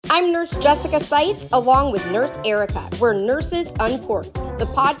I'm Nurse Jessica Seitz, along with Nurse Erica. We're Nurses Uncorked, the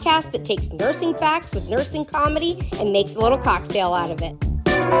podcast that takes nursing facts with nursing comedy and makes a little cocktail out of it.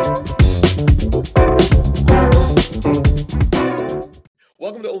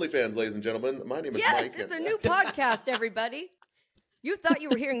 Welcome to OnlyFans, ladies and gentlemen. My name is Mike. Yes, it's a new podcast, everybody. You thought you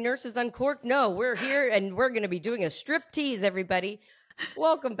were hearing Nurses Uncorked? No, we're here and we're going to be doing a strip tease, everybody.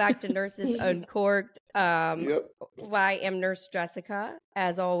 Welcome back to Nurses Uncorked. I am Nurse Jessica,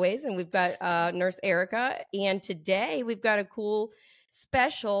 as always, and we've got Nurse Erica. And today we've got a cool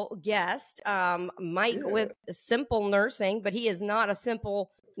special guest, Mike with Simple Nursing, but he is not a simple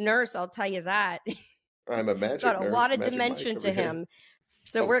nurse, I'll tell you that. I'm a magic got a nurse, lot of magic dimension Mike to him. here.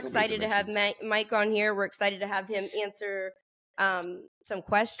 So we're so excited to have Mike on here. We're excited to have him answer some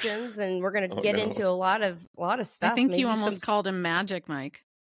questions, and we're going to get into a lot of stuff. I think you almost called him Magic Mike.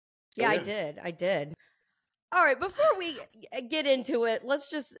 Yeah, I did. All right, before we get into it,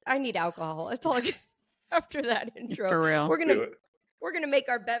 I need alcohol. That's all I get after that intro. For real. We're gonna make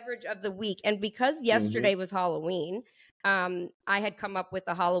our beverage of the week. And because yesterday was Halloween, I had come up with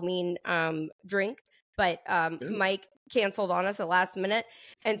a Halloween drink, but Mike canceled on us at the last minute.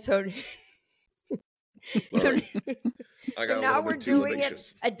 And so now we're doing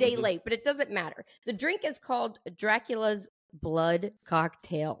it a day late, but it doesn't matter. The drink is called Dracula's Blood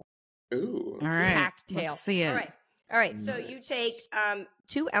Cocktail. Ooh. All right. Cocktail. Let's see it. All right. So you take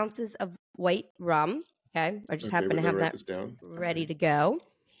 2 ounces of white rum. Okay. I just happen to have that ready to go.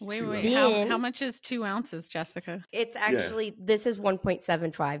 Wait. How much is 2 ounces, Jessica? It's actually, this is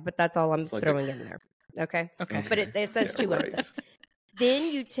 1.75, but that's all I'm throwing in there. Okay. But it says 2 ounces.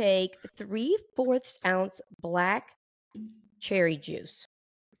 Then you take 3/4 ounce black cherry juice.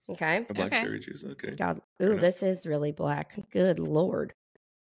 Okay. A black cherry juice. Okay. God, this is really black. Good Lord.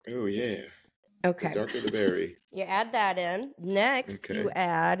 Oh, yeah. Okay. The darker the berry. You add that in. Next, you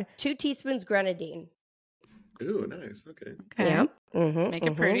add 2 teaspoons grenadine. Ooh, nice. Okay. Yeah. Make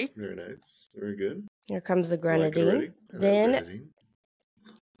it pretty. Very nice. Very good. Here comes the grenadine. Then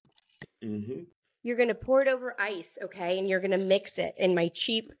you're going to pour it over ice, okay? And you're going to mix it in my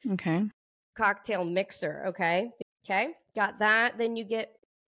cheap cocktail mixer, okay? Okay. Got that. Then you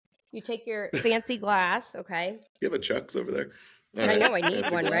take your fancy glass, okay? You have a Chuck's over there. I know I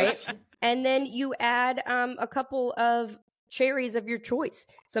need one, right? And then you add a couple of cherries of your choice.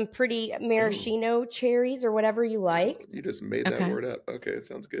 Some pretty maraschino cherries or whatever you like. You just made that word up. Okay, it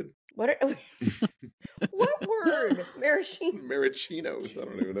sounds good. What word? Maraschino? Marachinos. I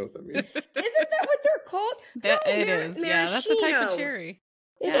don't even know what that means. Isn't that what they're called? It is. Yeah, that's a type of cherry.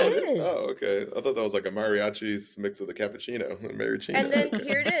 It is. Oh, okay. I thought that was like a mariachi's mix with a cappuccino. A maraschino. And then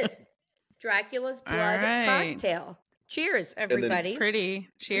here it is. Dracula's Blood Cocktail. Cheers, everybody. It's pretty.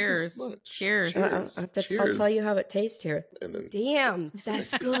 Cheers. Cheers. I'll tell you how it tastes here. Damn,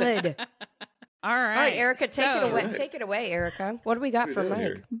 that's good. All right, Erica, take it away. Take it away, Erica. What do we got for Mike?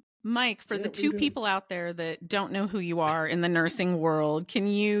 Here. Mike, for the 2 people out there that don't know who you are in the nursing world, can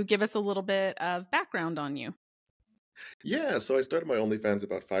you give us a little bit of background on you? Yeah, so I started my OnlyFans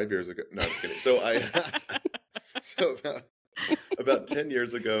about 5 years ago. No, I'm just kidding. About 10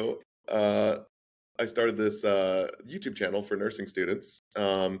 years ago, I started this YouTube channel for nursing students.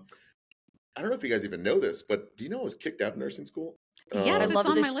 I don't know if you guys even know this, but do you know I was kicked out of nursing school? Yes, it's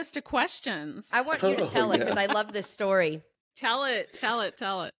on my list of questions. I want you to tell it because I love this story. Tell it.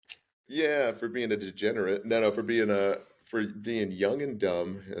 Yeah, for being a degenerate. No, for being young and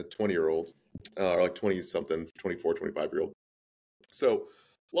dumb, a 20-year-old, or like 20-something, 24, 25-year-old. So,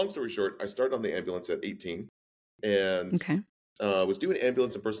 long story short, I started on the ambulance at 18 and was doing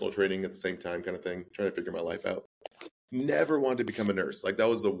ambulance and personal training at the same time kind of thing, trying to figure my life out. Never wanted to become a nurse. Like, that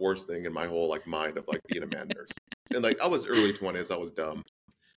was the worst thing in my whole mind of being a man nurse. And I was early 20s, I was dumb.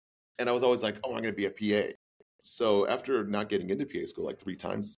 And I was always like, oh, I'm going to be a PA. So after not getting into PA school 3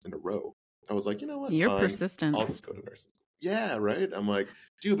 times in a row, I was like, you know what? You're persistent. I'll just go to nursing school. Yeah, right? I'm like,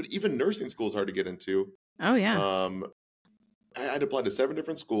 dude, but even nursing school is hard to get into. Oh, yeah. I had applied to 7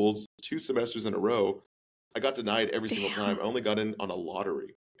 different schools, 2 semesters in a row. I got denied every single time. I only got in on a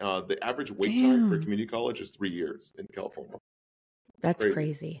lottery. The average wait time for community college is 3 years in California. That's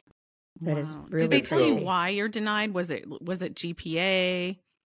crazy. That is really Did they crazy. tell you why you're denied? Was it GPA?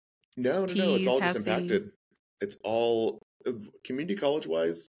 No. It's all just impacted. It's all community college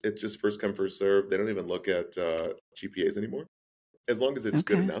wise. It's just first come, first serve. They don't even look at GPAs anymore, as long as it's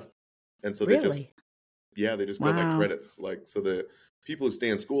good enough. And so they just go by credits. So the people who stay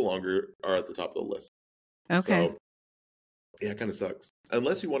in school longer are at the top of the list. Okay. So, yeah, it kind of sucks.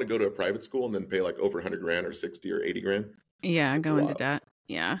 Unless you want to go to a private school and then pay over $100,000 or 60 or 80 grand. Yeah, go into debt.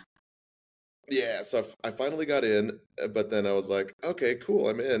 Yeah. Yeah, so I finally got in, but then I was like, okay, cool,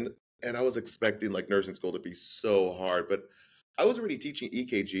 I'm in. And I was expecting like nursing school to be so hard, but I was already teaching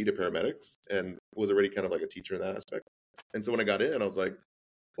EKG to paramedics and was already kind of like a teacher in that aspect. And so when I got in, I was like,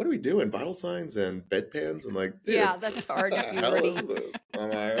 what are we doing? Vital signs and bedpans? And like, dude, Yeah, that's hard. what the You hell already, is this? I'm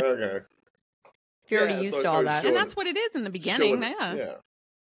like, okay. if you're Yeah, already so used I to all started that. And showing, that's what it is in the beginning. Yeah. yeah.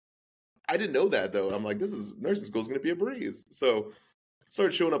 I didn't know that though. I'm like, this is nursing school is going to be a breeze. So I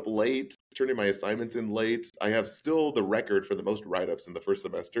started showing up late, turning my assignments in late. I have still the record for the most write-ups in the first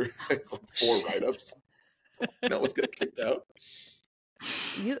semester. I have like 4 write-ups. And I was getting kicked out.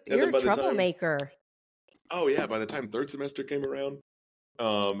 You're then a by the time, troublemaker. oh yeah, by the time third semester came around,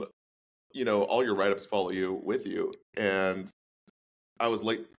 um, you know, all your write-ups follow you with you. And I was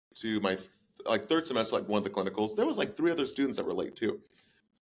late to my like third semester, like one of the clinicals. There was like 3 other students that were late too.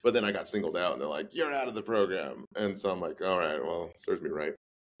 But then I got singled out, and they're like, "You're out of the program." And so I'm like, "All right, well, serves me right."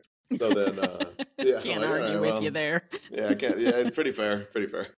 So then, yeah, I'm Can't like, argue all right, with well, you there. yeah, I can't. Yeah, pretty fair, pretty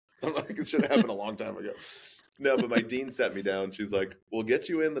fair. I'm like, it should have happened a long time ago. No, but my dean sat me down. She's like, "We'll get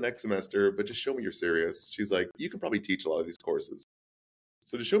you in the next semester, but just show me you're serious." She's like, "You can probably teach a lot of these courses,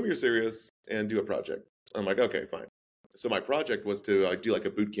 so just show me you're serious and do a project." I'm like, "Okay, fine." So my project was to do like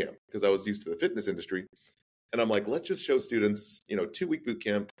a boot camp because I was used to the fitness industry. And I'm like, let's just show students, you know, 2-week boot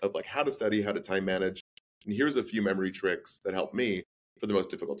camp of like how to study, how to time manage. And here's a few memory tricks that help me for the most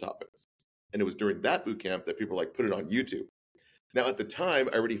difficult topics. And it was during that boot camp that people like put it on YouTube. Now, at the time,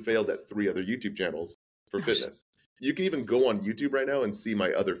 I already failed at 3 other YouTube channels for fitness. You can even go on YouTube right now and see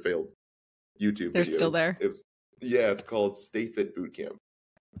my other failed YouTube They're videos. still there. Yeah, it's called Stay Fit Boot Camp.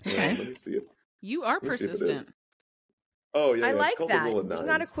 Okay. Let me see it. You are Let me see if it persistent. is. Oh, yeah, I yeah, like it's called that. the Rule of You're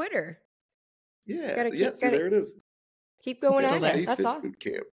not a Nines. quitter. Yeah, Gotta yeah, keep- see, gotta- there it is. Keep going Still at there. it. That's Fit all. Boot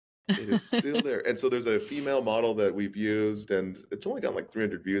Camp. It is still there. And so there's a female model that we've used, and it's only got like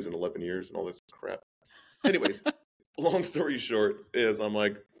 300 views in 11 years and all this crap. Anyways, long story short is I'm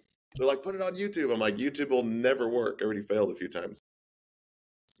like, they're like, put it on YouTube. I'm like, YouTube will never work. I already failed a few times.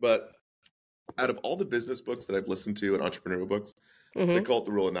 But out of all the business books that I've listened to and entrepreneurial books, they Mhm. call it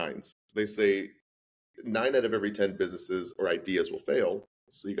the Rule of Nines. They say 9 out of every 10 businesses or ideas will fail.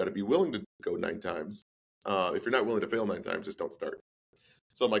 So you got to be willing to go 9 times. If you're not willing to fail 9 times, just don't start.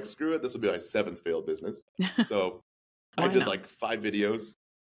 So I'm like, screw it. This will be my 7th failed business. So I Why did not? like 5 videos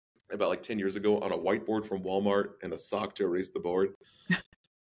about like 10 years ago on a whiteboard from Walmart and a sock to erase the board.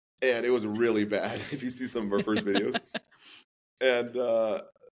 And it was really bad if you see some of our first videos. And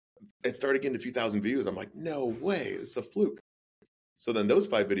it started getting a few thousand views. I'm like, no way, it's a fluke. So then those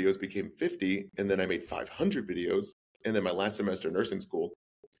 5 videos became 50, and then I made 500 videos. And then my last semester in nursing school,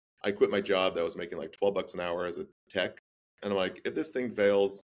 I quit my job that was making like $12 an hour as a tech. And I'm like, if this thing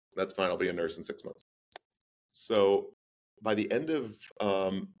fails, that's fine. I'll be a nurse in 6 months. So by the end of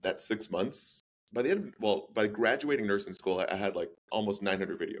that 6 months, by graduating nursing school, I had like almost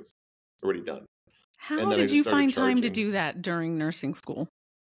 900 videos already done. How then I did just you started find time to charging. do that during nursing school?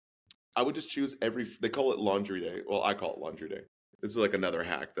 I would just choose they call it laundry day. Well, I call it laundry day. This is like another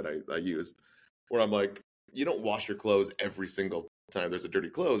hack that I used where I'm like, you don't wash your clothes every single time there's a dirty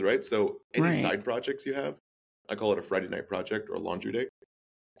clothes, right? So any Right. side projects you have, I call it a Friday night project or a laundry day.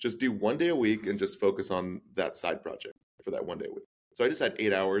 Just do 1 day a week and just focus on that side project for that 1 day a week. So I just had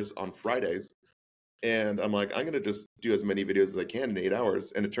 8 hours on Fridays. And I'm like, I'm going to just do as many videos as I can in 8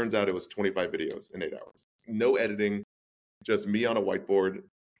 hours. And it turns out it was 25 videos in 8 hours. No editing, just me on a whiteboard,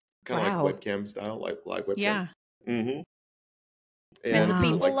 kind of Wow. like webcam style, like live webcam. Yeah. Mm-hmm. And the Wow.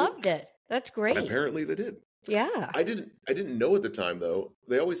 people loved it. That's great. Apparently they did. Yeah. I didn't know at the time though.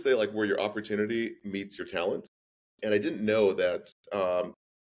 They always say like where your opportunity meets your talent. And I didn't know that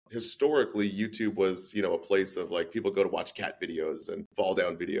historically YouTube was, you know, a place of like people go to watch cat videos and fall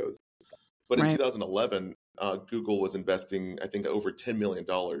down videos. But in Right. 2011, Google was investing, I think, over $10 million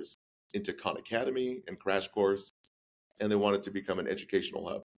into Khan Academy and Crash Course, and they wanted to become an educational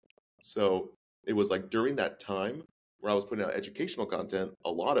hub. So it was like during that time where I was putting out educational content,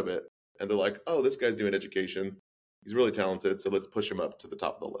 a lot of it, and they're like, oh, this guy's doing education. He's really talented, so let's push him up to the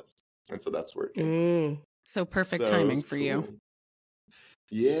top of the list. And so that's where it came. Mm. So perfect So it timing was for you. cool.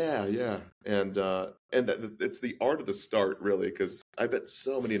 Yeah, yeah, and it's the art of the start, really, because I bet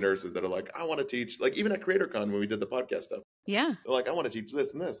so many nurses that are like, I want to teach, like even at CreatorCon when we did the podcast stuff, Yeah. they're like, I want to teach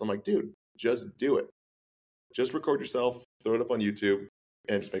this and this. I'm like, dude, just do it. Just record yourself, throw it up on YouTube,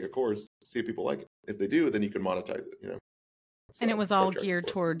 and just make a course. See if people like it. If they do, then you can monetize it. You know. And it So, was start all charging geared for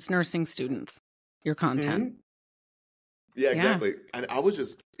it. towards nursing students, your content. Mhm. Yeah, Yeah. exactly. And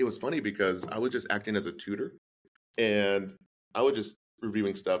it was funny because I was just acting as a tutor, and I would just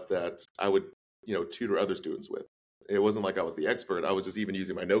reviewing stuff that I would, you know, tutor other students with. It wasn't like I was the expert. I was just even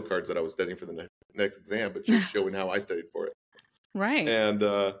using my note cards that I was studying for the next exam, but just showing how I studied for it. Right. And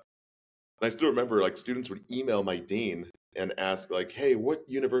I still remember like students would email my dean and ask like, hey, what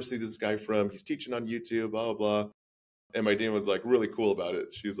university is this guy from? He's teaching on YouTube, blah, blah, blah. And my dean was like really cool about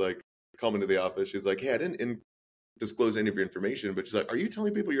it. She's like, call me to the office. She's like, hey, I didn't disclose any of your information, but she's like, are you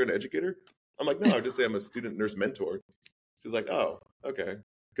telling people you're an educator? I'm like, no, I just say I'm a student nurse mentor. She's like, oh, okay.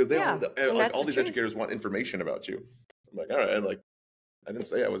 Because they all these educators want information about you. I'm like, all right, like I didn't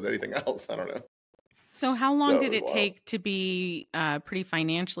say I was anything else. I don't know. So how long did it take to be pretty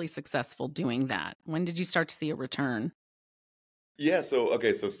financially successful doing that? When did you start to see a return? Yeah, so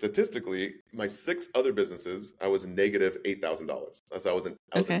statistically, my 6 other businesses, I was negative $8,000. So I was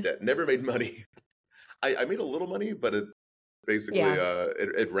in debt. Never made money. I made a little money, but it basically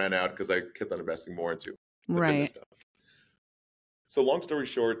it ran out because I kept on investing more into the fitness stuff. So long story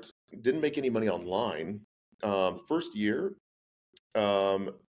short, didn't make any money online. First year,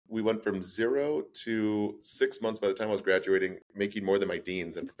 we went from 0 to 6 months by the time I was graduating, making more than my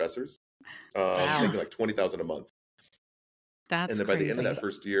deans and professors, making like $20,000 a month. That's and then by the end of that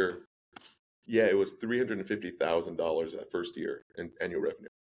first year, it was $350,000 that first year in annual revenue.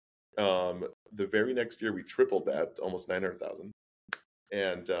 The very next year, we tripled that, almost $900,000,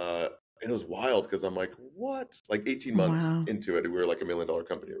 and it was wild because I'm like, what? Like 18 months into it, we were like $1 million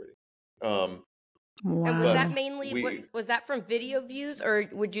company already. And was that mainly was that from video views, or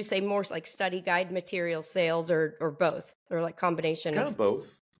would you say more like study guide material sales, or both, or like combination? Kind of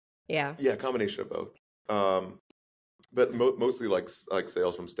both. Yeah, combination of both. But mostly like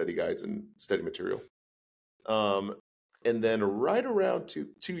sales from study guides and study material. And then right around 2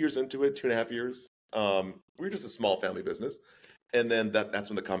 years into it, 2.5 years, we were just a small family business, and then that's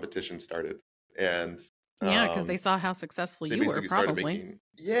when the competition started. And because they saw how successful you were, probably.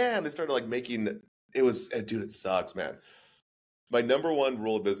 And they started like making. It was, dude, it sucks, man. My number one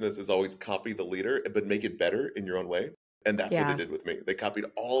rule of business is always copy the leader, but make it better in your own way. And that's what they did with me. They copied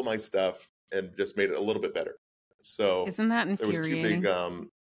all of my stuff and just made it a little bit better. So isn't that infuriating? There was too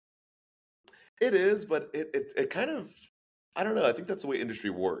big. It is, but it kind of, I don't know. I think that's the way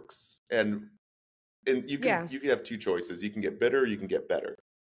industry works. And you can have 2 choices. You can get better, or you can get better.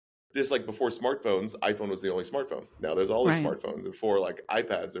 Just like before smartphones, iPhone was the only smartphone. Now there's all these smartphones. Before like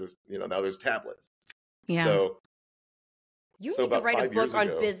iPads, there's now there's tablets. Yeah. So you need to write a book on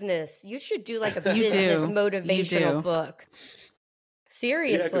business. You should do like a business motivational book.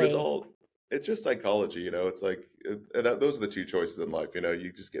 Seriously. Yeah, it's just psychology. It's like those are the 2 choices in life.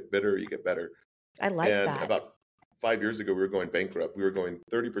 You just get bitter, you get better. I like that. And about 5 years ago, we were going bankrupt. We were going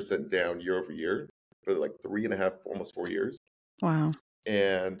 30% down year over year for like 3.5, almost 4 years. Wow.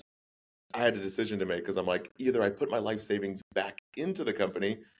 And I had a decision to make because I'm like, either I put my life savings back into the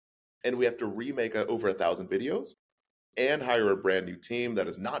company and we have to remake over 1,000 videos and hire a brand new team that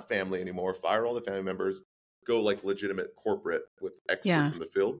is not family anymore, fire all the family members, go like legitimate corporate with experts in the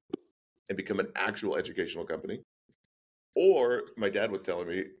field and become an actual educational company. Or my dad was telling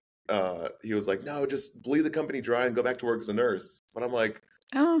me, he was like, no, just bleed the company dry and go back to work as a nurse. But I'm like,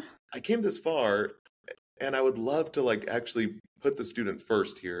 I came this far and I would love to like actually put the student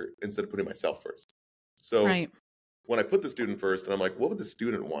first here instead of putting myself first. So when I put the student first, and I'm like, what would the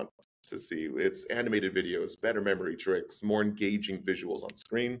student want to see? It's animated videos, better memory tricks, more engaging visuals on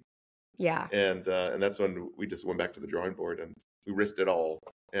screen. Yeah. And that's when we just went back to the drawing board and we risked it all.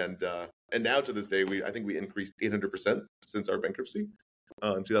 And now to this day, I think we increased 800% since our bankruptcy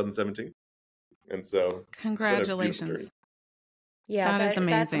in 2017. And so congratulations. Yeah, that is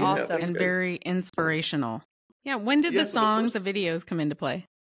amazing. That's awesome. And very inspirational. Yeah. When did the songs, the videos come into play?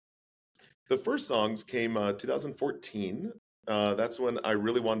 The first songs came 2014. That's when I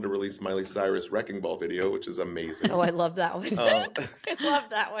really wanted to release Miley Cyrus Wrecking Ball video, which is amazing. Oh, I love that one. I love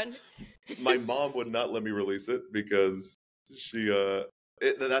that one. My mom would not let me release it because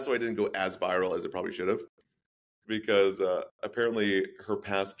that's why it didn't go as viral as it probably should have. Because apparently her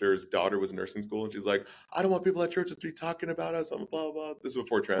pastor's daughter was in nursing school, and she's like, I don't want people at church to be talking about us. I'm blah, blah. This is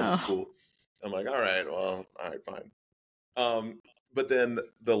before trans school. I'm like, all right, fine. But then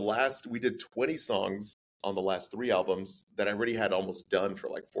we did 20 songs on the last 3 albums that I already had almost done for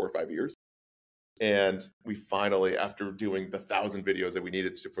like 4 or 5 years. And we finally, after doing the 1,000 videos that we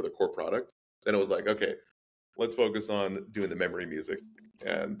needed to for the core product, then it was like, okay, let's focus on doing the memory music.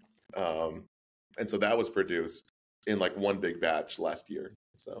 And so that was produced in like one big batch last year.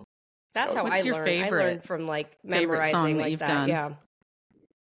 So that's how I learned. I learned from like memorizing like that. Done? Yeah.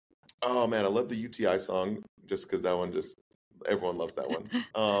 Oh man, I love the UTI song just because that one everyone loves that one.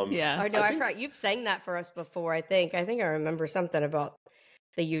 Yeah. Oh no, I've heard you've sang that for us before. I think I remember something about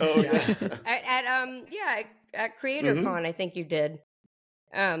The Oh UTI yeah. at CreatorCon, I think you did.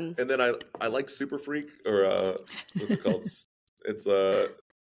 And then I like Super Freak, or what's it called? It's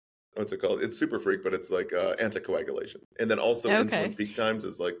what's it called? It's Super Freak, but it's like anticoagulation. And then also insulin peak times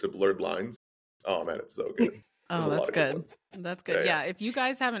is like to blurred lines. Oh man, it's so good. Oh, that's good. That's good. Yeah, if you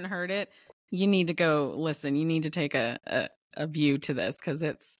guys haven't heard it, you need to go listen. You need to take a view to this, because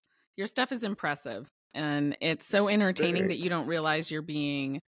your stuff is impressive and it's so entertaining that you don't realize you're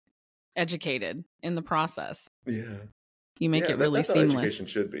being educated in the process. Yeah. You make it really that's seamless. How education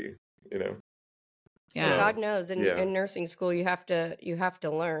should be, you know. Yeah. So God knows in nursing school you have to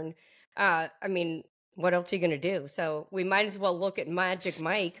learn. I mean, what else are you going to do? So we might as well look at Magic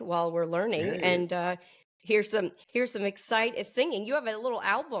Mike while we're learning and here's some exciting singing. You have a little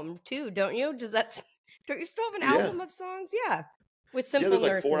album too, don't you? Don't you still have an album of songs? Yeah. With Simple There's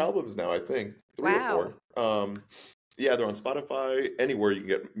like Nursing. 4 albums now, I think. 3 or 4. Yeah, they're on Spotify, anywhere you can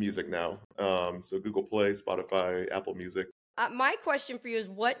get music now. So Google Play, Spotify, Apple Music. My question for you is,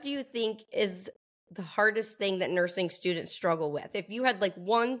 what do you think is the hardest thing that nursing students struggle with? If you had like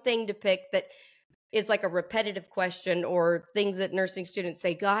one thing to pick that is like a repetitive question, or things that nursing students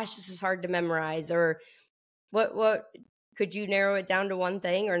say, gosh, this is hard to memorize, or what could you narrow it down to one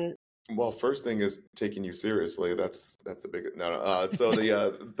thing? Or well, first thing is taking you seriously. That's the biggest. No. So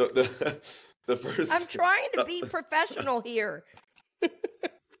the first. I'm trying to be professional here.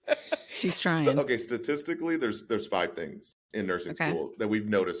 She's trying. Okay, statistically, there's 5 things in nursing school that we've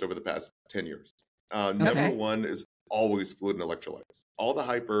noticed over the past 10 years. Number 1 is always fluid and electrolytes. All the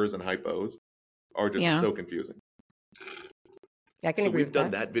hypers and hypos are just so confusing. I can so agree we've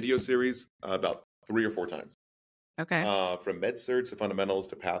done that video series about 3 or 4 times. Okay. From med-surg to fundamentals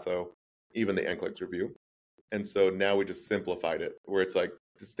to patho, even the NCLEX review. And so now we just simplified it, where it's like,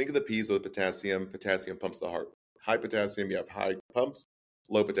 just think of the P's with potassium. Potassium pumps the heart. High potassium, you have high pumps.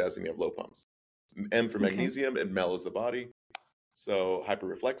 Low potassium, you have low pumps. M for magnesium, and MEL is the body. So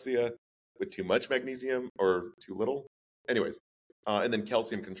hyperreflexia with too much magnesium or too little. Anyways, and then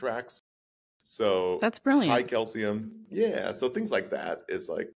calcium contracts. So that's brilliant. High calcium. Yeah. So things like that is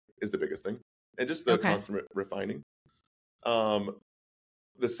the biggest thing. And just the constant refining.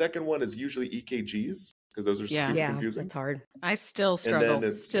 The second one is usually EKGs, because those are super confusing. It's hard. I still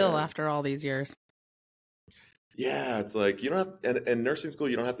struggle after all these years. Yeah, it's like you don't have, and in nursing school,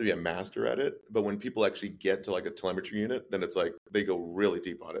 you don't have to be a master at it. But when people actually get to like a telemetry unit, then it's like they go really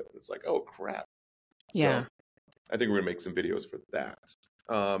deep on it. It's like, oh crap. Yeah. So I think we're gonna make some videos for that.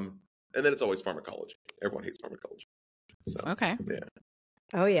 And then it's always pharmacology. Everyone hates pharmacology. So yeah.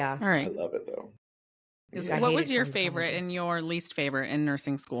 Oh yeah. All right. I love it though. Yeah. What was your favorite and your least favorite in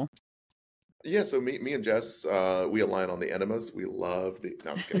nursing school? Yeah, so me and Jess, we align on the enemas. We love the.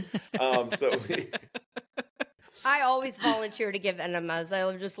 No, I'm just kidding. I always volunteer to give enemas.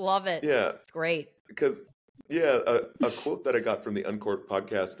 I just love it. Yeah, it's great. Because a quote that I got from the Uncorked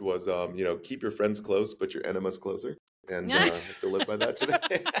podcast was, keep your friends close, but your enemas closer, and I still live by that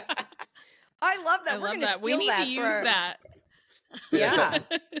today. I love that. We're going to steal we need that to use that. Yeah.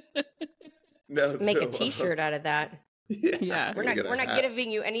 No, make a T-shirt out of that. Yeah. We're not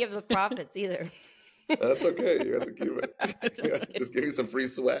giving you any of the profits either. That's okay. You guys can keep it. Just give you some free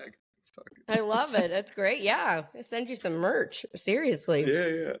swag. I love it. That's great. Yeah. I send you some merch. Seriously.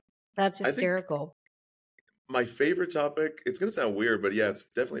 Yeah. That's hysterical. My favorite topic, it's going to sound weird, but yeah, it's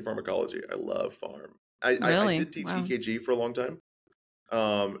definitely pharmacology. I love pharm. I did teach EKG for a long time.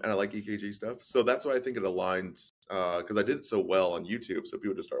 And I like EKG stuff. So that's why I think it aligns, because I did it so well on YouTube. So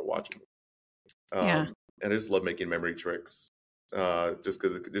people just start watching it. And I just love making memory tricks, just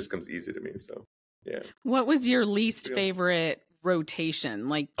because it just comes easy to me. So, yeah. What was your least favorite rotation?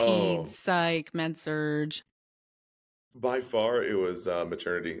 Like peds, psych, med-surg? By far, it was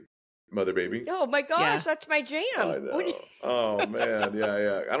maternity, mother baby. Oh my gosh, that's my jam. I know. Oh man,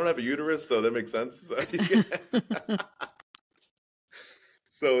 yeah. I don't have a uterus, so that makes sense.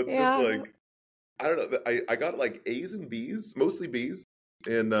 So it's just like, I don't know. I got like A's and B's, mostly B's,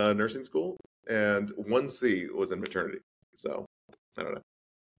 in nursing school, and 1 C was in maternity. So I don't know.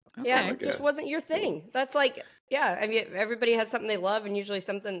 Yeah, it just wasn't your thing. That's like, I mean, everybody has something they love, and usually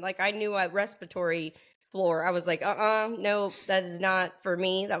something like I knew at respiratory floor, I was like, no, that is not for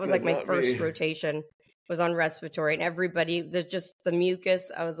me. That was like my first rotation was on respiratory, and everybody, there's just the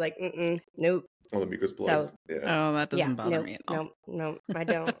mucus. I was like, nope. Oh, the mucus plugs. Oh, that doesn't bother me at all. No, I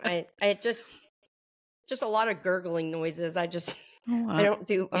don't. I just a lot of gurgling noises. I just, I don't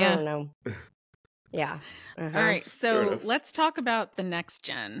do, I don't know. Yeah. All right. So let's talk about the next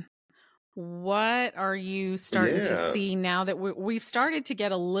gen. What are you starting to see now that we've started to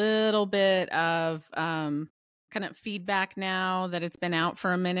get a little bit of kind of feedback now that it's been out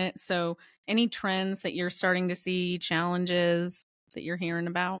for a minute. So any trends that you're starting to see, challenges that you're hearing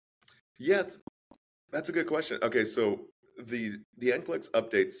about? Yeah, that's a good question. Okay, so the NCLEX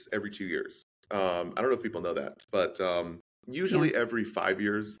updates every 2 years. I don't know if people know that, but usually every 5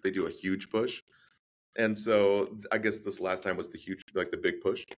 years they do a huge push. And so I guess this last time was the big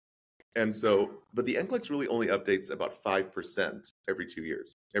push. And so, but the NCLEX really only updates about 5% every 2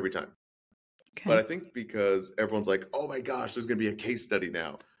 years, every time. Okay. But I think because everyone's like, oh my gosh, there's going to be a case study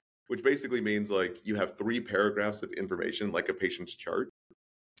now, which basically means like you have 3 paragraphs of information, like a patient's chart.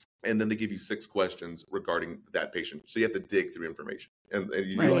 And then they give you 6 questions regarding that patient. So you have to dig through information and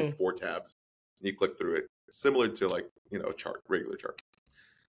you do like 4 tabs and you click through it, similar to like, a chart, regular chart.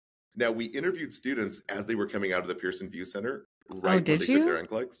 Now we interviewed students as they were coming out of the Pearson View Center right when they took their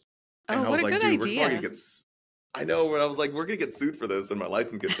NCLEX. And I was like, dude, we're going to get, I know, but I was like, we're going to get sued for this and my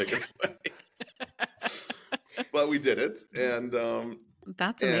license gets taken away. But we did it. And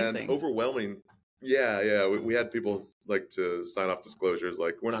that's amazing. And overwhelming. Yeah. We had people like to sign off disclosures,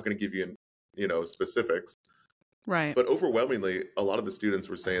 like, we're not going to give you, specifics. Right. But overwhelmingly, a lot of the students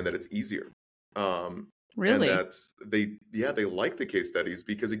were saying that it's easier. Really? And that they like the case studies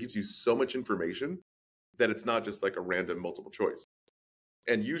because it gives you so much information that it's not just like a random multiple choice.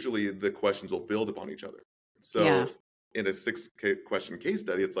 And usually the questions will build upon each other. So in a 6-question case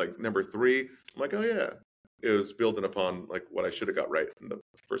study, it's like number 3, I'm like, oh yeah, it was building upon like what I should have got right in the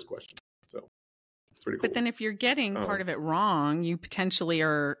first question. So it's pretty cool. But then if you're getting part of it wrong, you potentially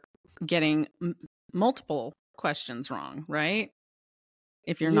are getting multiple questions wrong, right?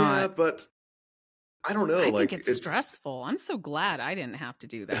 If you're not. Yeah, but I don't know. I think it's stressful. I'm so glad I didn't have to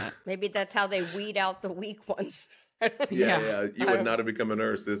do that. Maybe that's how they weed out the weak ones. Yeah. You would not have become a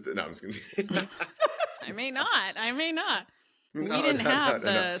nurse. No, I'm just kidding. I may not. We didn't have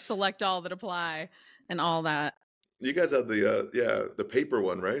the select all that apply and all that. You guys had the paper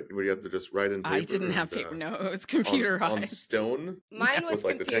one, right? Where you have to just write in paper. I didn't have paper. No, it was computerized. On stone? Mine was with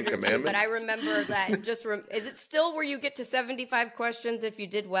like the 10 computer, Commandments. but I remember that is it still where you get to 75 questions? If you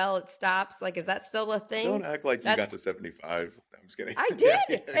did well, it stops? Like, is that still a thing? Don't act like you got to 75. I'm just kidding. I did,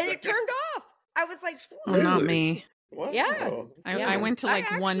 and it turned off. I was like, really? Not me. What? Yeah. I went to like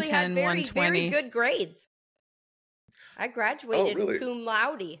 110, 120. Very good grades. I graduated cum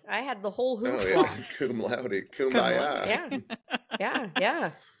laude. I had the whole hoop. Oh, yeah. Cum laude. Kumbaya.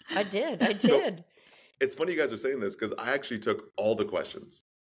 Yeah. I did. So, it's funny you guys are saying this because I actually took all the questions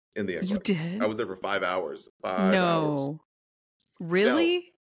in the NCLEX. You did? I was there for 5 hours. No. Really?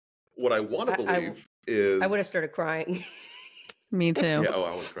 Now, what I want to believe is... I would have started crying. Me too. Yeah,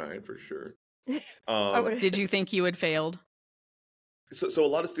 I was crying for sure. Did you think you had failed? So a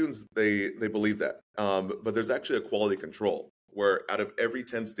lot of students, they believe that. But there's actually a quality control where out of every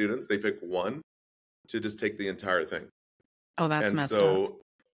 10 students, they pick 1 to just take the entire thing. Oh, that's messed up.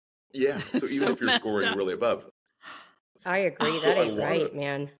 Yeah. So even if you're scoring really above. I agree. That ain't right,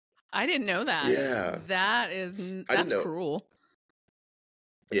 man. I didn't know that. Yeah. That's cruel.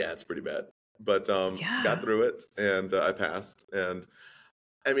 Yeah, it's pretty bad. But got through it and I passed. And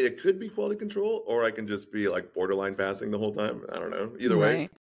I mean, it could be quality control, or I can just be like borderline passing the whole time. I don't know. Either way,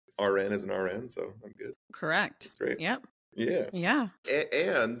 RN is an RN, so I'm good. Correct. Great. Yep. Yeah.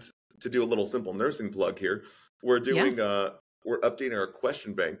 And to do a little simple nursing plug here, we're doing we're updating our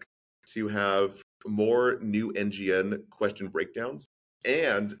question bank to have more new NGN question breakdowns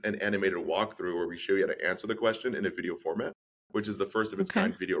and an animated walkthrough where we show you how to answer the question in a video format, which is the first of its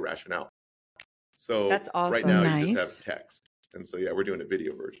kind video rationale. So that's awesome. Right now you just have text. And so, we're doing a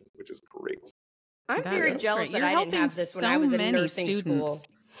video version, which is great. I'm very jealous that I didn't have this when I was in nursing school.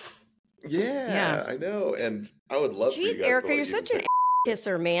 Yeah, I know. And I would love for you guys Erica, you're such an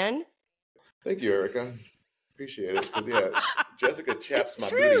kisser, man. Thank you, Erica. Appreciate it. Because, Jessica chaps my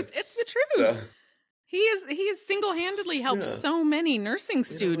booty. It's the truth. So, he has single-handedly helped so many nursing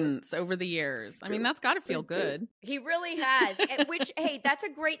students over the years. I mean, that's got to feel good. He really has. Which, hey, that's a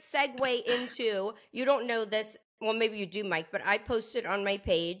great segue into, you don't know this, well, maybe you do, Mike, but I posted on my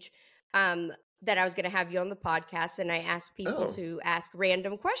page that I was going to have you on the podcast, and I asked people to ask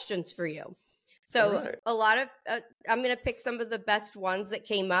random questions for you. So a lot of, I'm going to pick some of the best ones that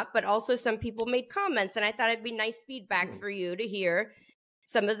came up, but also some people made comments, and I thought it'd be nice feedback for you to hear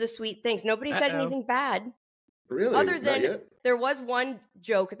some of the sweet things. Nobody said anything bad. Really? Other than there was one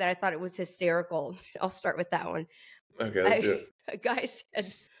joke that I thought it was hysterical. I'll start with that one. Okay, let's do it. A guy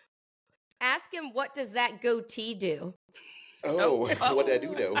said, ask him, what does that goatee do? What did I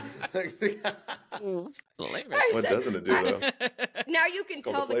do though? What doesn't it do though? Now you can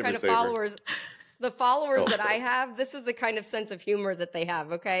tell the kind of followers that I have. This is the kind of sense of humor that they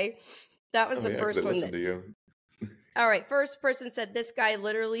have. Okay, that was the first one. Listen to you. All right. First person said, this guy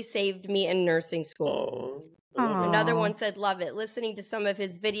literally saved me in nursing school. Another one said, love it. Listening to some of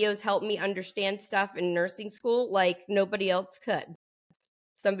his videos helped me understand stuff in nursing school like nobody else could.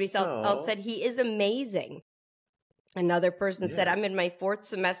 Somebody else said, he is amazing. Another person said, I'm in my 4th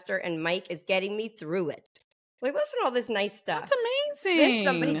semester and Mike is getting me through it. Like, listen to all this nice stuff. That's amazing.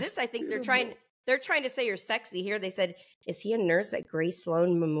 Then I think they're trying to say you're sexy here. They said, is he a nurse at Grace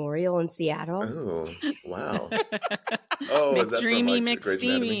Sloan Memorial in Seattle? Oh, wow. McDreamy,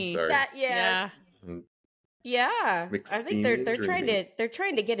 McSteamy. Sorry. Yes. Yeah. I think they're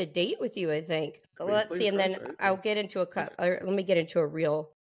trying to get a date with you, I think. Let's see, and then I'll get into let me get into a real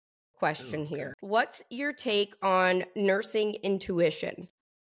question here. What's your take on nursing intuition?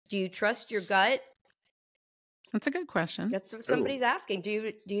 Do you trust your gut? That's a good question. That's what somebody's asking.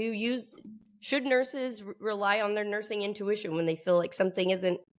 Should nurses rely on their nursing intuition when they feel like something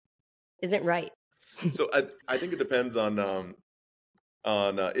isn't right? So I think it depends on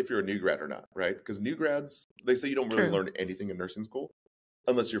if you're a new grad or not, right? Because new grads, they say you don't really learn anything in nursing school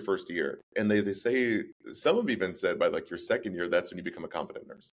unless your first year. And they say, some have even said by like your second year, that's when you become a competent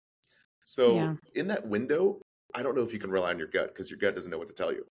nurse. So in that window, I don't know if you can rely on your gut because your gut doesn't know what to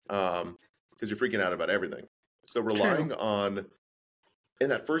tell you because you're freaking out about everything. So relying on, in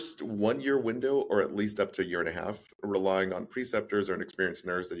that first 1 year window, or at least up to a year and a half, relying on preceptors or an experienced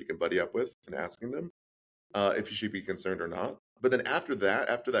nurse that you can buddy up with and asking them if you should be concerned or not. But then after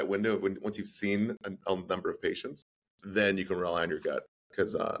that window, once you've seen a number of patients, then you can rely on your gut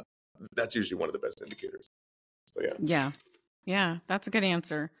because that's usually one of the best indicators. So yeah, that's a good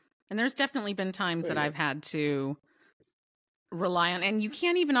answer. And there's definitely been times that I've had to rely on, and you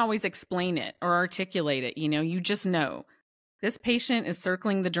can't even always explain it or articulate it. You just know this patient is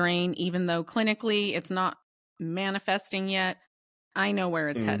circling the drain, even though clinically it's not manifesting yet. I know where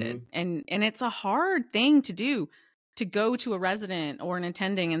it's headed. And it's a hard thing to do, to go to a resident or an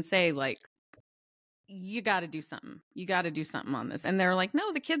attending and say, like, you got to do something. You got to do something on this. And they're like,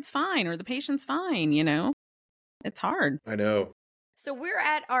 no, the kid's fine or the patient's fine. It's hard. I know. So we're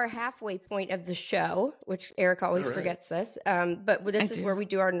at our halfway point of the show, which Eric always forgets this. But this is where we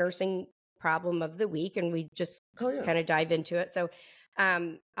do our nursing problem of the week, and we just kind of dive into it. So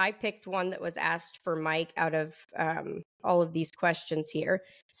I picked one that was asked for Mike out of all of these questions here.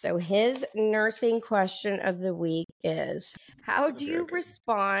 So his nursing question of the week is, how do you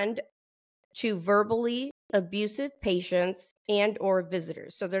respond to verbally abusive patients and or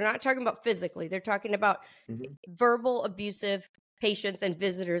visitors? So they're not talking about physically. They're talking about verbal abusive patients and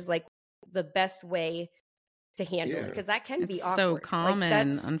visitors, like the best way to handle it, because that can be awkward. So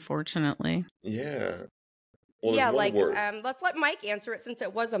common, unfortunately. Yeah. Well, let's let Mike answer it since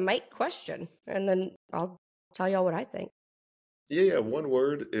it was a Mike question, and then I'll tell y'all what I think. Yeah. One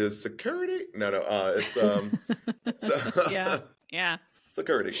word is security. No, it's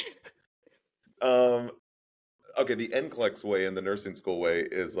security. Okay, the NCLEX way and the nursing school way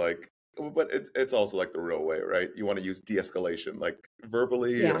is like, but it's also like the real way, right? You want to use de-escalation, like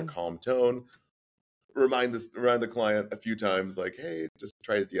verbally in a calm tone. Remind the client a few times, like, hey, just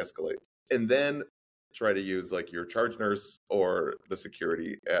try to de-escalate, and then try to use like your charge nurse or the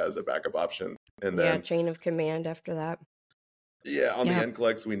security as a backup option. And then chain of command after that. Yeah, on the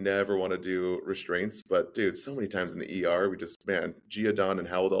NCLEX, we never want to do restraints, but dude, so many times in the ER, we just, Geodon and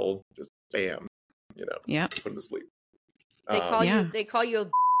Haldol, just bam, put them to sleep. They call you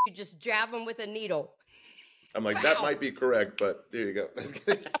you just jab them with a needle. I'm like, that might be correct, but there you go.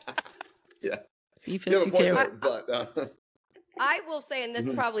 Yeah. B52. But I will say, and this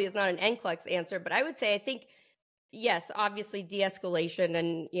probably is not an NCLEX answer, but I would say, I think, yes, obviously de-escalation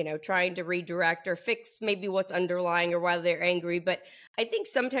and, trying to redirect or fix maybe what's underlying or why they're angry. But I think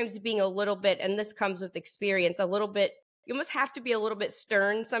sometimes being a little bit, and this comes with experience, a little bit, you almost have to be a little bit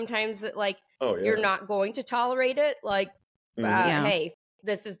stern sometimes that like, you're not going to tolerate it. Like, hey,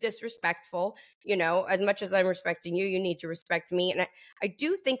 this is disrespectful. As much as I'm respecting you, you need to respect me. And I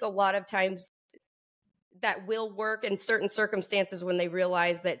do think a lot of times that will work in certain circumstances when they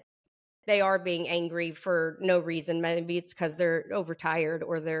realize that they are being angry for no reason. Maybe it's because they're overtired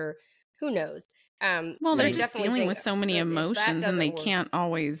or they're, who knows. Well, they're just dealing with so many emotions and they can't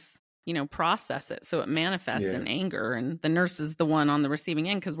always, process it. So it manifests in anger, and the nurse is the one on the receiving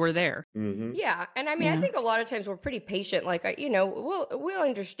end because we're there. Mm-hmm. Yeah. And I mean, I think a lot of times we're pretty patient. Like, we'll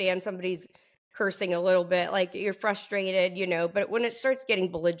understand somebody's cursing a little bit, like you're frustrated, but when it starts getting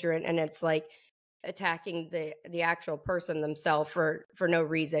belligerent and it's like attacking the actual person themselves for no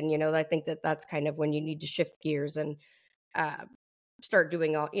reason, I think that's kind of when you need to shift gears and start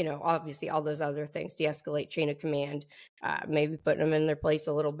doing all, obviously all those other things, de-escalate, chain of command, maybe putting them in their place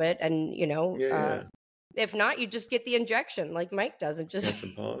a little bit and, If not, you just get the injection like Mike does and just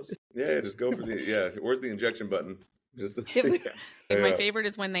some pause. Yeah, just go for where's the injection button? Just My favorite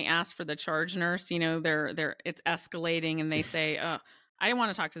is when they ask for the charge nurse, it's escalating and they say, I don't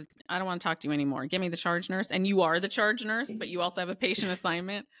want to talk to you anymore. Give me the charge nurse. And you are the charge nurse, but you also have a patient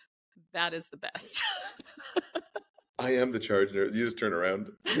assignment. That is the best. I am the charge nurse. You just turn around.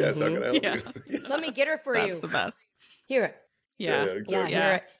 Yes, how can I help you? Let me get her for you. That's the best. Hear it. Yeah. Exactly.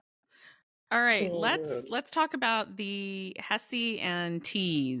 Hear it. All right, let's talk about the HESI and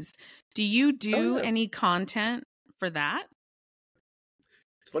TEAS. Do you do any content for that?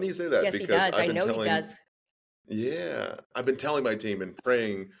 It's funny you say that. Yes, because he does. I know he does. Yeah, I've been telling my team and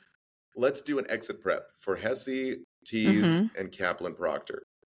praying, let's do an exit prep for HESI, TEAS, and Kaplan Proctor.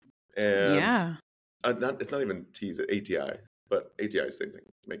 And it's not even TEAS, ATI, but ATI is the same thing.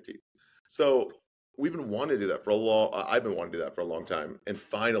 Make TEAS. So we've been wanting to do that for I've been wanting to do that for a long time, and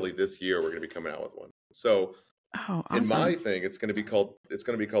finally this year we're going to be coming out with one. So, awesome. In my thing, it's going to be called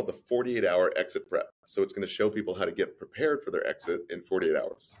the 48-hour exit prep. So it's going to show people how to get prepared for their exit in 48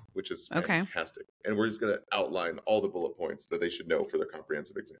 hours, which is fantastic. And we're just going to outline all the bullet points that they should know for their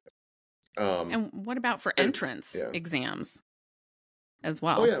comprehensive exam. And what about for entrance exams as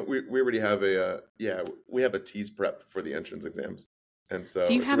well? Oh yeah, we already have we have a TEAS prep for the entrance exams. And so,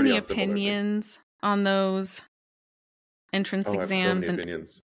 do you have any opinions on those entrance exams? I have so many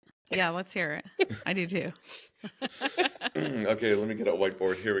opinions. Yeah, let's hear it. I do too. Okay, let me get a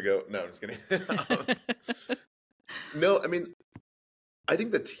whiteboard. Here we go. No, I'm just kidding. No, I mean, I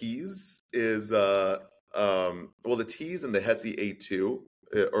think the TEAS is the TEAS and the HESI A2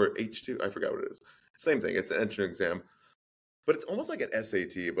 or H2. I forgot what it is. Same thing. It's an entrance exam, but it's almost like an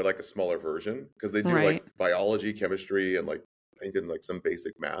SAT, but like a smaller version because they do like biology, chemistry, and like I think in like some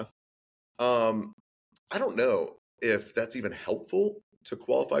basic math. I don't know if that's even helpful to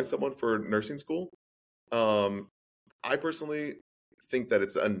qualify someone for nursing school. I personally think that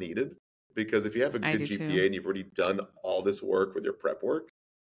it's unneeded because if you have a good GPA and you've already done all this work with your prep work,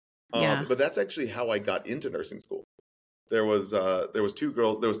 but that's actually how I got into nursing school. There was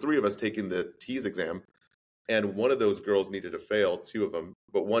three of us taking the TEAS exam, and one of those girls needed to fail, two of them,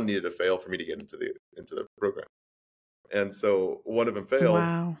 but one needed to fail for me to get into the program. And so one of them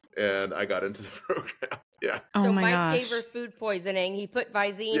failed, and I got into the program. Yeah. So oh Mike gave her food poisoning. He put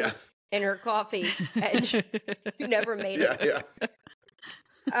Visine in her coffee, and she never made it. Yeah.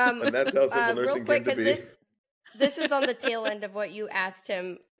 And that's how simple nursing came to be. This is on the tail end of what you asked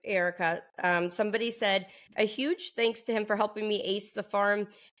him, Erica. Somebody said, a huge thanks to him for helping me ace the farm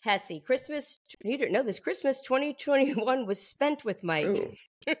HESI. You didn't know this, Christmas 2021 was spent with Mike.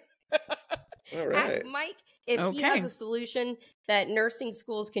 All right. Ask Mike if he has a solution that nursing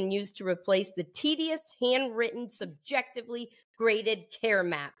schools can use to replace the tedious, handwritten, subjectively graded care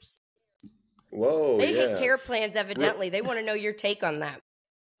maps. Whoa, They hate care plans, evidently. They want to know your take on that.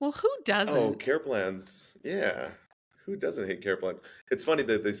 Well, who doesn't? Oh, care plans. Yeah. Who doesn't hate care plans? It's funny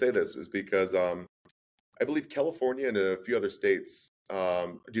that they say this is because I believe California and a few other states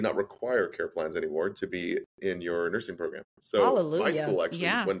do not require care plans anymore to be in your nursing program. So Hallelujah. My school actually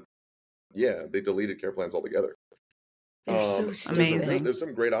they deleted care plans altogether. They're so amazing. There's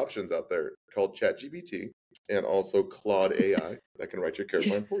some great options out there called ChatGPT and also Claude AI that can write your care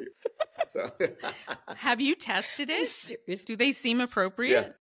plan for you. So have you tested it? Do they seem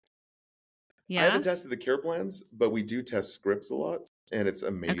appropriate? Yeah. I haven't tested the care plans, but we do test scripts a lot, and it's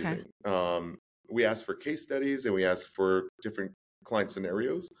amazing. We ask for case studies and we ask for different client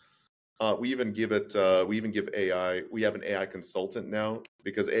scenarios. We even give AI. We have an AI consultant now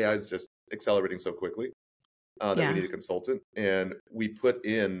because AI is just accelerating so quickly that we need a consultant. And we put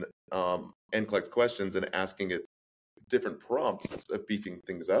in NCLEX questions and asking it different prompts of beefing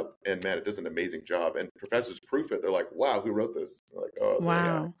things up. And man, it does an amazing job. And professors proof it. They're like, wow, who wrote this? They're like, oh, it's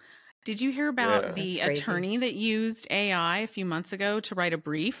wow. AI. Did you hear about the attorney that used AI a few months ago to write a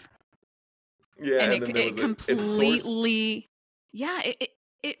brief? Yeah. And it completely,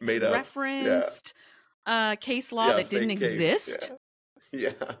 it referenced case law that didn't exist.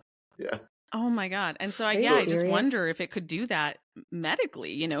 Yeah. Oh my God. And so I just wonder if it could do that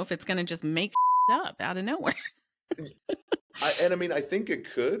medically, if it's going to just make up out of nowhere. I think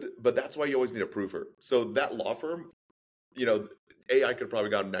it could, but that's why you always need a proofer. So that law firm, AI could probably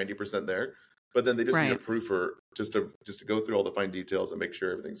got 90% there, but then they just need a proofer just to go through all the fine details and make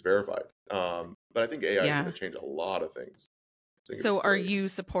sure everything's verified. But I think AI is going to change a lot of things. So are you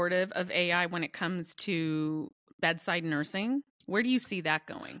supportive of AI when it comes to bedside nursing? Where do you see that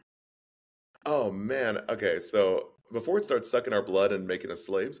going? Oh, man. Okay, so before it starts sucking our blood and making us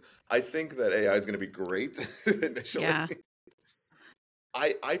slaves, I think that AI is going to be great initially.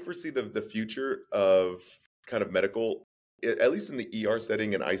 I foresee the future of kind of medical, at least in the ER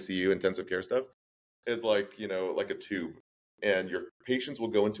setting and ICU, intensive care stuff, is like, like a tube. And your patients will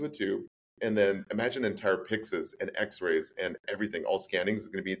go into a tube, and then imagine entire PICSs and x-rays and everything, all scannings is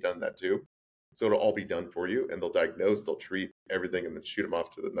going to be done in that tube. So it'll all be done for you, and they'll diagnose, they'll treat everything, and then shoot them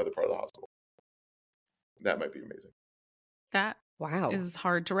off to another part of the hospital. That might be amazing. That is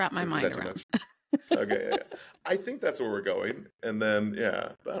hard to wrap my mind around. Okay, yeah. I think that's where we're going. And then,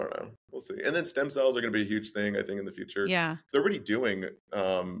 I don't know. We'll see. And then stem cells are going to be a huge thing, I think, in the future. Yeah. They're already doing,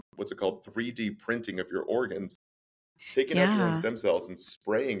 what's it called? 3D printing of your organs, taking out your own stem cells and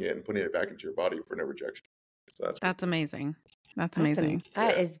spraying it and putting it back into your body for no rejection. So that's amazing. That's amazing.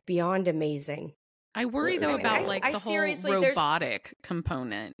 That is beyond amazing. I worry though about the whole robotic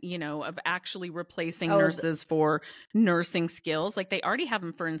component, of actually replacing nurses for nursing skills. Like they already have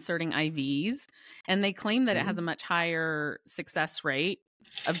them for inserting IVs, and they claim that it has a much higher success rate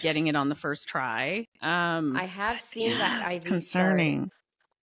of getting it on the first try. I have seen that IV. It's concerning.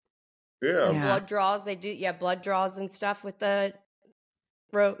 Yeah. Blood draws. They do. Yeah. Blood draws and stuff with the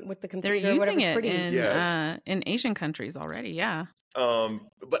computer. They're using it in Asian countries already. Yeah.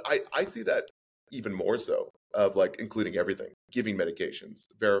 But I see that even more so, of like including everything, giving medications,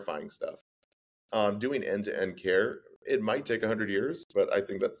 verifying stuff, doing end-to-end care. It might take 100 years, but I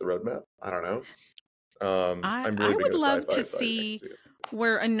think that's the roadmap. I don't know. I'm really I would love to so see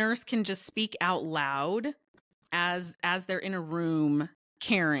where a nurse can just speak out loud as they're in a room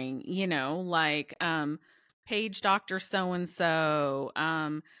caring, like page Dr. So-and-so,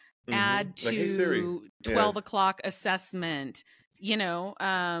 add to like, hey, Siri. 12 o'clock assessment,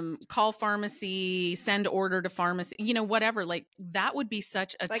 call pharmacy, send order to pharmacy, whatever. Like that would be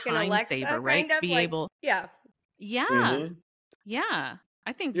such a like time saver, right? To be able. Yeah. Yeah. Mm-hmm. Yeah.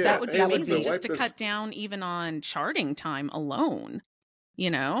 I think that would be amazing just to cut down even on charting time alone,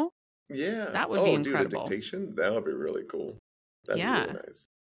 Yeah. That would be incredible. Dude, a dictation? That would be really cool. That'd be really nice.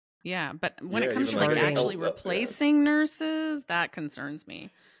 Yeah. But when it comes to like actually replacing nurses, that concerns me.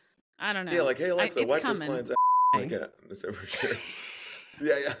 I don't know. Yeah, like, hey, Alexa, wipe this client's ass. It's over here.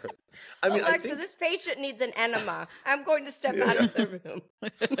 Yeah. I mean, Alexa, this patient needs an enema. I'm going to step out of the room.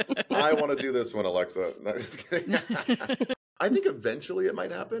 I want to do this one, Alexa. No, just kidding. I think eventually it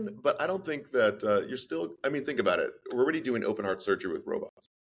might happen, but I don't think that you're still. I mean, think about it. We're already doing open heart surgery with robots.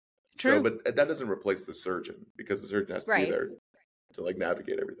 True. So, but that doesn't replace the surgeon, because the surgeon has to be there to like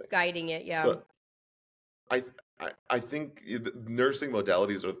navigate everything, guiding it. Yeah. So I think the nursing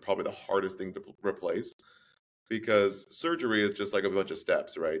modalities are probably the hardest thing to replace, because surgery is just like a bunch of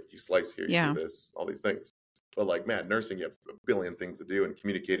steps, right? You slice here, you do this, all these things. But like, man, nursing, you have a billion things to do, and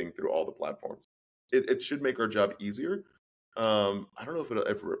communicating through all the platforms. It should make our job easier. I don't know if it'll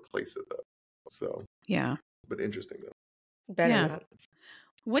ever replace it though. So but interesting though. Better not.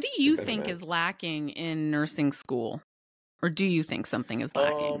 What do you think is lacking in nursing school, or do you think something is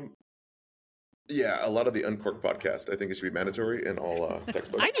lacking? A lot of the Uncorked podcast, I think it should be mandatory in all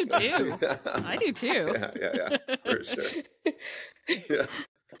textbooks. I do too. I do too. Yeah, for sure. Yeah.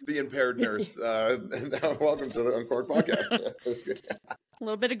 The impaired nurse. And now welcome to the Uncorked podcast. A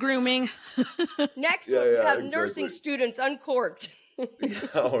little bit of grooming. Next, we'll have nursing students uncorked.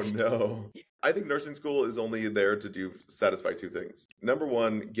 Oh no. I think nursing school is only there to satisfy two things. Number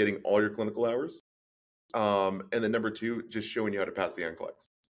one, getting all your clinical hours. And then number two, just showing you how to pass the NCLEX.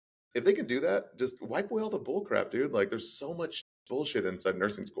 If they can do that, just wipe away all the bull crap, dude. Like, there's so much bullshit inside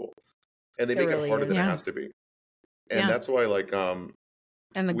nursing school, and they make it harder than it has to be. And that's why, like, and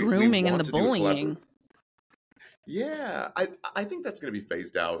the grooming and the bullying. Yeah, I think that's going to be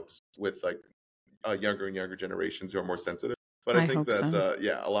phased out with like younger and younger generations who are more sensitive. But I think that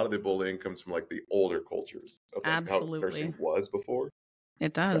a lot of the bullying comes from like the older cultures of like how nursing was before.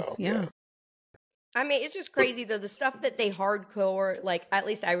 It does, so, I mean, it's just crazy though, the stuff that they hardcore, like, at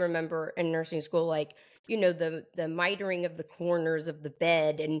least I remember in nursing school, like, the mitering of the corners of the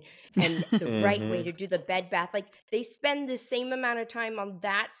bed and the right way to do the bed bath. Like, they spend the same amount of time on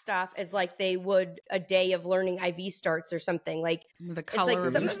that stuff as like they would a day of learning IV starts or something. Like, the color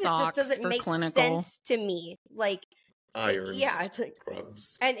of your socks just doesn't make sense to me. Like, irons, it's like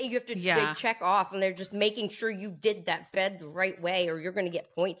scrubs, and you have to they check off, and they're just making sure you did that bed the right way, or you're going to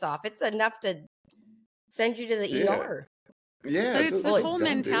get points off. It's enough to send you to the ER. Yeah, but it's this whole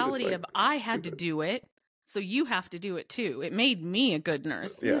mentality of I had to do it, so you have to do it too. It made me a good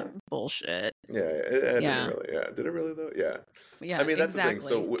nurse. Yeah, bullshit. Yeah, it didn't really. Yeah, did it really though? Yeah. I mean, that's the thing.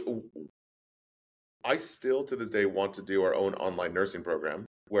 So I still to this day want to do our own online nursing program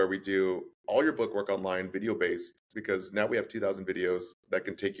where we do all your bookwork online, video based, because now we have 2,000 videos that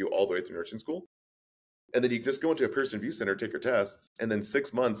can take you all the way through nursing school. And then you just go into a Pearson View Center, take your tests, and then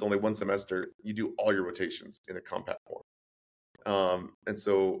 6 months, only one semester, you do all your rotations in a compact form. And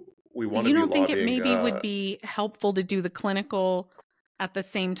so we want to be lobbying. You don't think it maybe would be helpful to do the clinical at the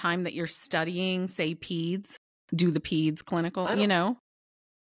same time that you're studying, say, peds? Do the peds clinical, I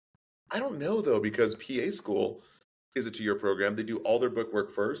don't know, though, because PA school is a 2-year program. They do all their book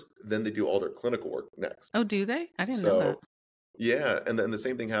work first, then they do all their clinical work next. Oh, do they? I didn't know that. Yeah, and then the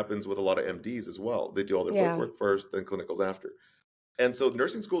same thing happens with a lot of MDs as well. They do all their book work first, then clinicals after. And so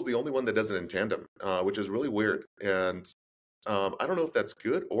nursing school is the only one that does it in tandem, which is really weird. And I don't know if that's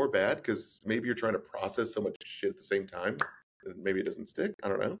good or bad, because maybe you're trying to process so much shit at the same time, and maybe it doesn't stick. I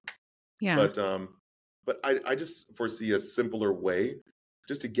don't know. Yeah. But I just foresee a simpler way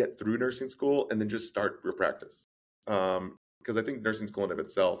just to get through nursing school and then just start your practice. Because I think nursing school in of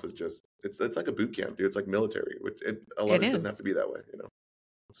itself is just it's like a boot camp, dude. It's like military, which a lot of it doesn't have to be that way,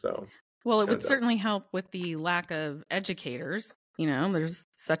 So well, it would certainly help with the lack of educators. There's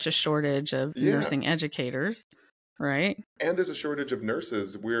such a shortage of nursing educators, right? And there's a shortage of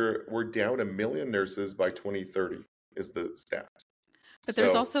nurses. We're down 1 million nurses by 2030 is the stat. But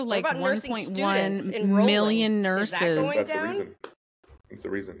there's also like 1.1 million nurses. That's the reason. That's the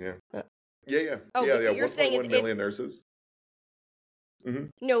reason. Yeah. Yeah. Oh, yeah. 1.1 million nurses. Mm-hmm.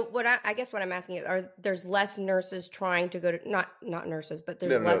 No, I guess what I'm asking is, there's less nurses trying to go to not nurses, but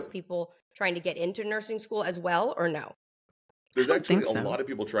there's less people trying to get into nursing school as well, or no? There's actually a lot of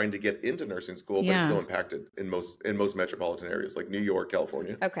people trying to get into nursing school, but it's so impacted in most metropolitan areas like New York,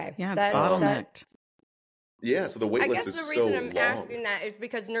 California. Okay, yeah, it's bottlenecked. Yeah, so the wait list is so long. I guess the reason I'm asking that is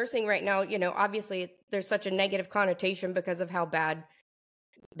because nursing right now, obviously there's such a negative connotation because of how bad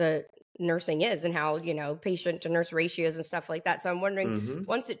the nursing is and how, patient to nurse ratios and stuff like that. So I'm wondering,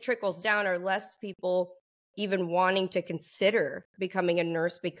 once it trickles down, are less people even wanting to consider becoming a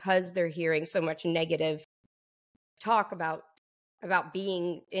nurse because they're hearing so much negative talk about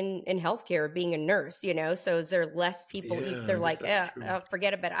being in healthcare, being a nurse, so is there less people they're like,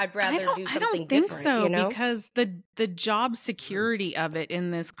 forget about it, I'd rather do something different. I don't think so, because the job security of it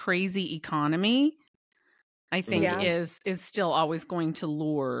in this crazy economy, I think is still always going to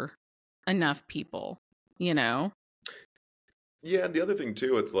lure enough people, Yeah, and the other thing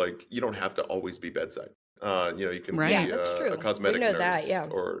too, it's like you don't have to always be bedside. You can be a cosmetic nurse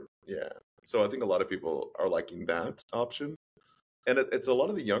or So I think a lot of people are liking that option. And it's a lot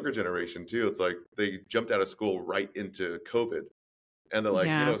of the younger generation too. It's like they jumped out of school right into COVID. And they're like,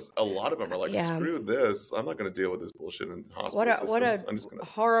 a lot of them are like, screw this. I'm not going to deal with this bullshit in hospital systems. What a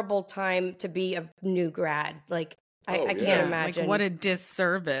horrible time to be a new grad. Like, I can't imagine. Like, what a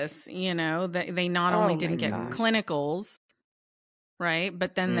disservice, they not only didn't get clinicals, right?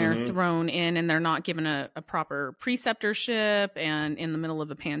 But then they're thrown in and they're not given a proper preceptorship and in the middle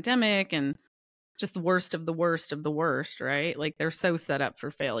of a pandemic and just the worst of the worst of the worst, right? Like, they're so set up for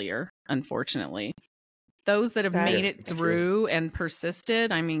failure, unfortunately. Those that have made it through and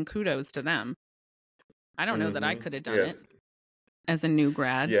persisted, I mean, kudos to them. I don't know that I could have done it as a new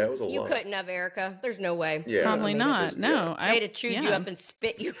grad. Yeah, it was a lot. You couldn't have, Erica. There's no way. Yeah, probably not. No. I had to chew you up and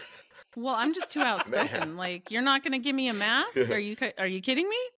spit you. Well, I'm just too outspoken. Like, you're not going to give me a mask? Are you kidding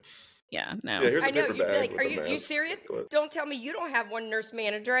me? Yeah, no. Yeah, here's a paper bag. Like, are you serious? Don't tell me you don't have one nurse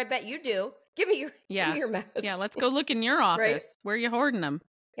manager. I bet you do. Give me your mask. Yeah, let's go look in your office. Right? Where are you hoarding them?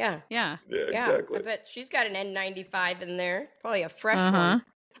 Yeah. Yeah. Yeah, exactly. I bet she's got an N95 in there. Probably a fresh one.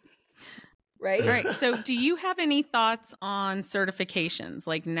 Right? Right. So do you have any thoughts on certifications,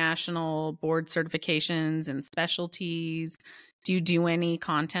 like national board certifications and specialties? Do you do any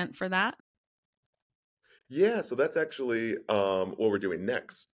content for that? Yeah, so that's actually what we're doing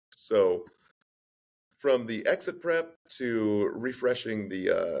next. So from the exit prep to refreshing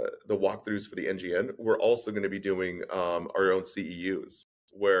the walkthroughs for the NGN, we're also going to be doing our own CEUs,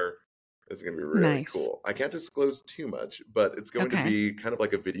 where it's going to be really cool. I can't disclose too much, but it's going to be kind of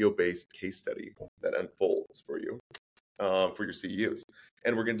like a video-based case study that unfolds for you, for your CEUs.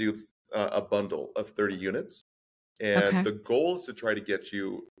 And we're going to do a bundle of 30 units. And the goal is to try to get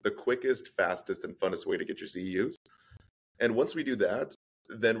you the quickest, fastest, and funnest way to get your CEUs. And once we do that,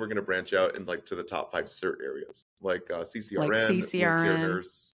 then we're going to branch out in to the top 5 cert areas, like CCRN,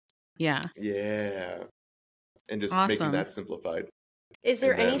 nurse. Yeah. And just making that simplified. Is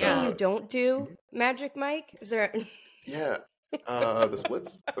there anything you don't do, Magic Mike? Is there? Yeah. The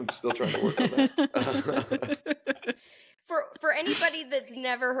splits. I'm still trying to work on that. For anybody that's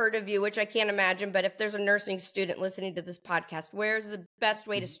never heard of you, which I can't imagine, but if there's a nursing student listening to this podcast, where's the best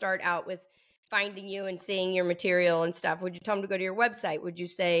way to start out with finding you and seeing your material and stuff? Would you tell them to go to your website? Would you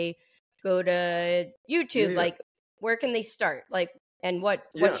say go to YouTube? Like, where can they start? And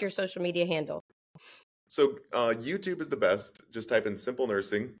what's your social media handle? So YouTube is the best. Just type in simple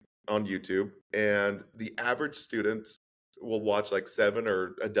nursing on YouTube, and the average student will watch like 7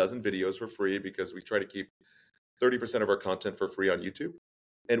 or a dozen videos for free because we try to keep 30% of our content for free on YouTube.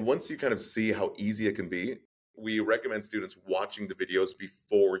 And once you kind of see how easy it can be, we recommend students watching the videos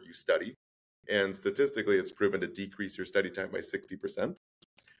before you study. And statistically, it's proven to decrease your study time by 60%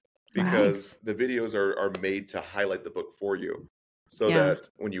 because the videos are made to highlight the book for you so that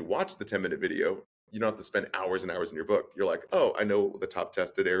when you watch the 10-minute video, you don't have to spend hours and hours in your book. You're like, oh, I know the top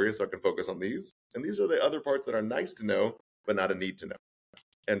tested areas, so I can focus on these. And these are the other parts that are nice to know, but not a need to know.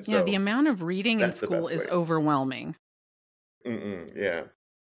 And so the amount of reading in school is overwhelming. Yeah.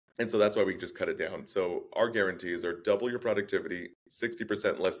 And so that's why we just cut it down. So our guarantees are double your productivity,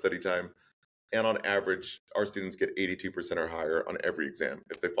 60% less study time. And on average, our students get 82% or higher on every exam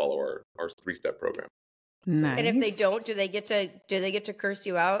if they follow our 3-step program. Nice. And if they don't, do they get to curse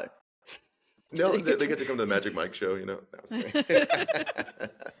you out? No, they get to come to the Magic Mike show, No,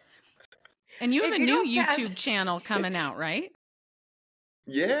 and you have a new YouTube channel coming out, right?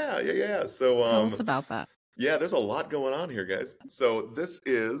 Yeah. So tell us about that. Yeah, there's a lot going on here, guys. So this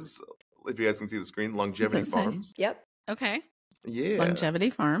is, if you guys can see the screen, Longevity Farms. Yep. Okay. Yeah. Longevity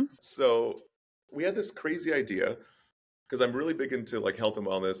Farms. So we had this crazy idea because I'm really big into like health and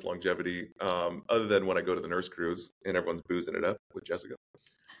wellness, longevity, other than when I go to the nurse cruise and everyone's boozing it up with Jessica.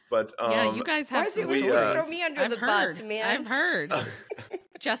 But you guys have some stories. Throw me under the bus, man. I've heard.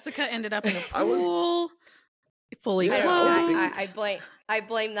 Jessica ended up in a pool, fully clothed. I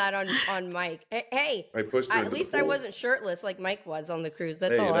blame that on Mike. Hey, I pushed her at least I wasn't shirtless like Mike was on the cruise.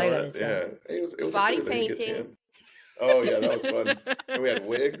 That's all I gotta say. Yeah, it was body painting. Oh yeah, that was fun. And we had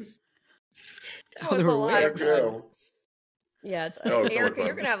wigs. That was a lot of fun. Yes, Erica, fun.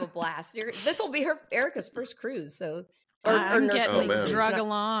 you're gonna have a blast. This will be Erica's first cruise, so. I'm getting drug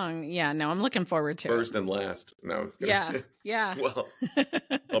along. Yeah, no, I'm looking forward to first and last. No. Yeah. Well,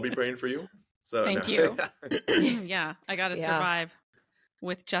 I'll be praying for you. So thank you. Yeah, I got to survive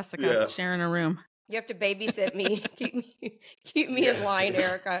with Jessica sharing a room. You have to babysit me. keep me in line,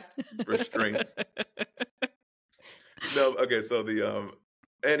 Erica. Restraints. No, okay. So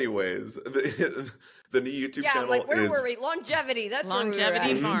anyways, the new YouTube channel. Like, where were we? Longevity. That's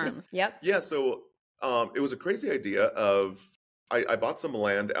Longevity Farms. Yep. Yeah. So. It was a crazy idea of, I bought some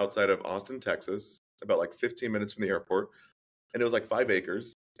land outside of Austin, Texas, about like 15 minutes from the airport. And it was like 5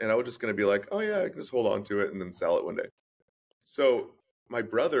 acres. And I was just going to be like, oh yeah, I can just hold on to it and then sell it one day. So my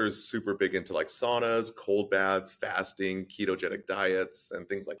brother's super big into like saunas, cold baths, fasting, ketogenic diets, and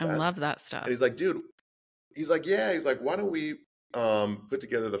things like that. I love that stuff. And he's like, dude, he's like, why don't we put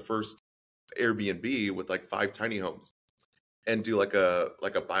together the first Airbnb with like 5 tiny homes and do like a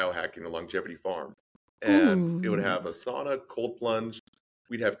biohacking, a longevity farm. And it would have a sauna, cold plunge.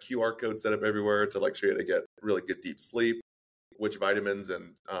 We'd have QR codes set up everywhere to like show you how to get really good deep sleep, which vitamins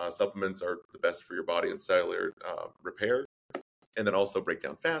and supplements are the best for your body and cellular repair. And then also break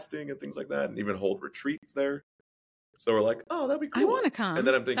down fasting and things like that, and even hold retreats there. So we're like, oh, that'd be cool. I want to come. And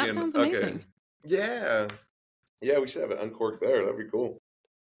then I'm thinking, that sounds amazing. Okay, yeah, we should have an uncorked there. That'd be cool.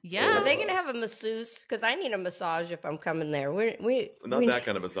 Yeah. Are they going to have a masseuse? Because I need a massage if I'm coming there. Not that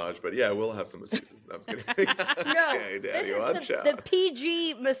kind of massage, but yeah, we'll have some massages. I'm just kidding. No, okay, Daddy, this is the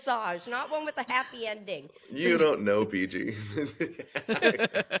PG massage, not one with a happy ending. You don't know PG.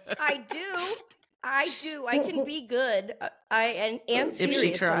 I do. I can be good. And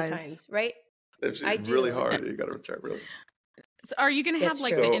serious sometimes, right? If she's really hard, you got to try really. So are you going to have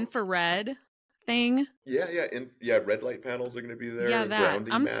like the infrared thing? Yeah, red light panels are going to be there. Yeah, that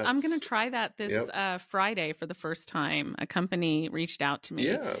I'm going to try that this Friday for the first time. A company reached out to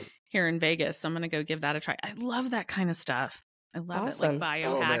me here in Vegas, so I'm going to go give that a try. I love that kind of stuff. I love it, like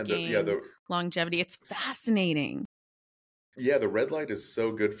biohacking, longevity. It's fascinating. Yeah, the red light is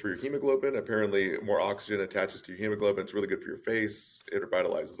so good for your hemoglobin. Apparently, more oxygen attaches to your hemoglobin. It's really good for your face. It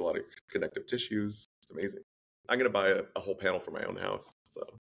revitalizes a lot of connective tissues. It's amazing. I'm going to buy a whole panel for my own house, so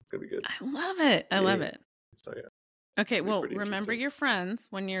it's going to be good. I love it. I love it. So yeah. Okay, well, remember your friends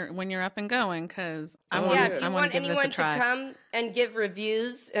when you're up and going, because I want to give anyone this a try. To come and give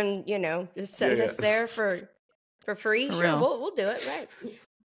reviews and just send us there for free. Sure, we'll do it, right?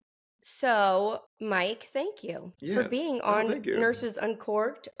 So, Mike, thank you for being on Nurses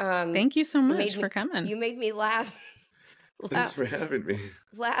Uncorked. Thank you so much for coming. You made me laugh. Thanks for having me.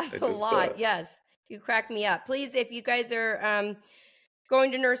 Laugh a lot. Yes, you crack me up. Please, if you guys are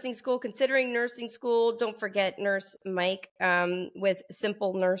going to nursing school, considering nursing school, don't forget Nurse Mike with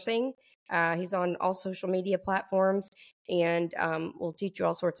Simple Nursing. He's on all social media platforms, and we'll teach you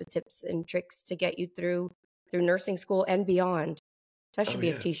all sorts of tips and tricks to get you through nursing school and beyond. That should be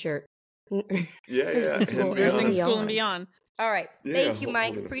a t-shirt. nursing school and beyond. All right. Thank you,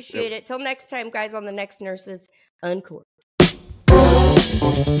 Mike. Appreciate it. Till next time, guys, on the next Nurses Uncorked.